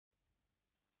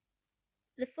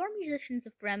The Four Musicians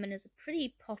of Bremen is a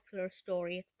pretty popular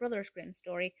story. It's a Brothers Grimm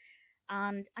story,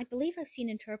 and I believe I've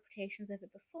seen interpretations of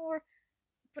it before,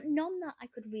 but none that I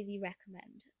could really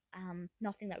recommend.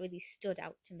 Nothing that really stood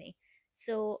out to me.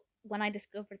 So when I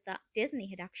discovered that Disney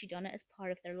had actually done it as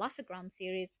part of their Letterboxd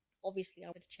series, obviously I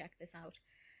would check this out.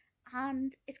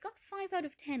 And it's got 5 out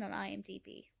of 10 on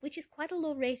IMDb, which is quite a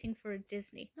low rating for a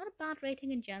Disney. Not a bad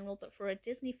rating in general, but for a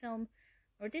Disney film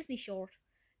or a Disney short,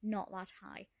 not that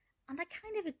high. And I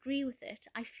kind of agree with it.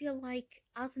 I feel like,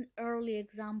 as an early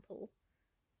example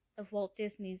of Walt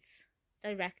Disney's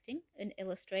directing and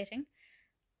illustrating,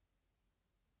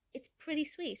 it's pretty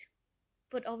sweet.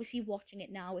 But obviously, watching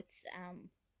it now, it's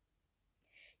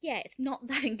not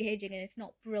that engaging and it's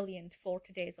not brilliant for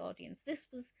today's audience. This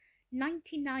was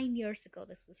 99 years ago.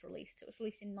 This was released. It was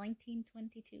released in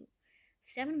 1922,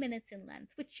 7 minutes in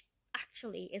length, which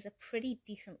actually is a pretty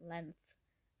decent length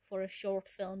for a short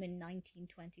film in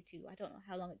 1922. I don't know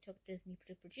how long it took Disney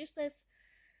to produce this,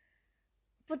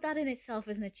 but that in itself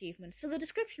is an achievement. So the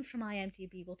description from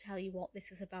IMDb will tell you what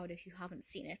this is about if you haven't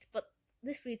seen it, but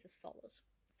this reads as follows.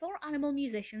 4 animal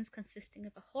musicians consisting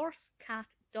of a horse, cat,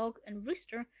 dog, and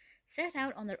rooster set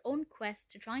out on their own quest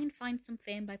to try and find some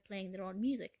fame by playing their own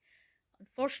music.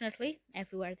 Unfortunately,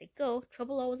 everywhere they go,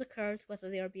 trouble always occurs, whether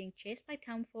they are being chased by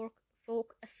townfolk,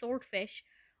 a swordfish,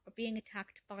 or being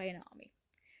attacked by an army.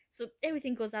 So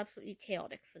everything goes absolutely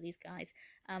chaotic for these guys.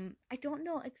 I don't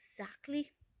know exactly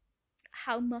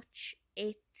how much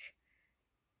it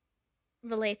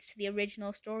relates to the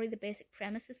original story. The basic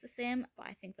premise is the same, but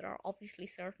I think there are obviously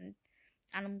certain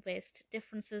animal-based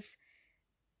differences.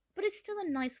 But it's still a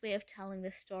nice way of telling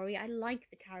this story. I like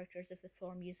the characters of the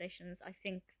 4 musicians. I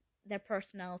think their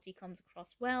personality comes across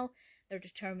well, their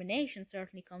determination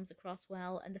certainly comes across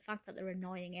well, and the fact that they're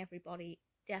annoying everybody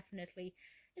definitely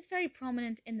is very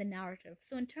prominent in the narrative.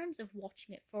 So in terms of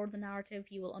watching it for the narrative,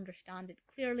 you will understand it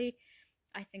clearly.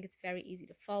 I think it's very easy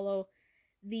to follow.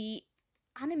 The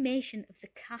animation of the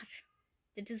cat,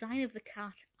 the design of the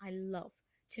cat, I love.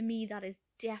 To me, that is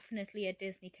definitely a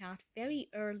Disney cat. Very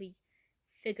early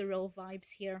Figaro vibes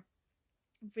here.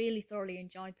 Really thoroughly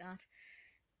enjoyed that.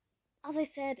 As I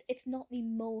said, it's not the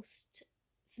most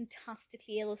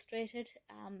fantastically illustrated.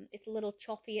 It's a little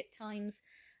choppy at times.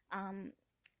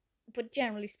 But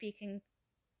generally speaking,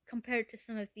 compared to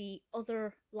some of the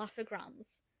other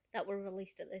laugh-o-grams that were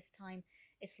released at this time,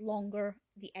 it's longer,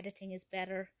 the editing is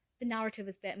better, the narrative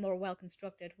is more well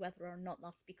constructed. Whether or not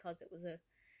that's because it was a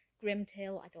grim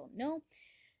tale, I don't know.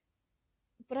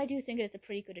 But I do think it's a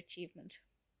pretty good achievement.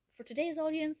 For today's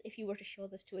audience, if you were to show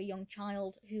this to a young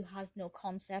child who has no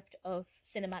concept of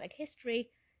cinematic history,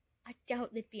 I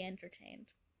doubt they'd be entertained.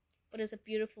 But as a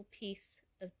beautiful piece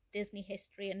of Disney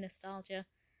history and nostalgia,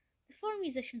 The Four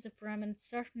Musicians of Bremen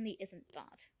certainly isn't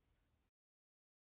bad.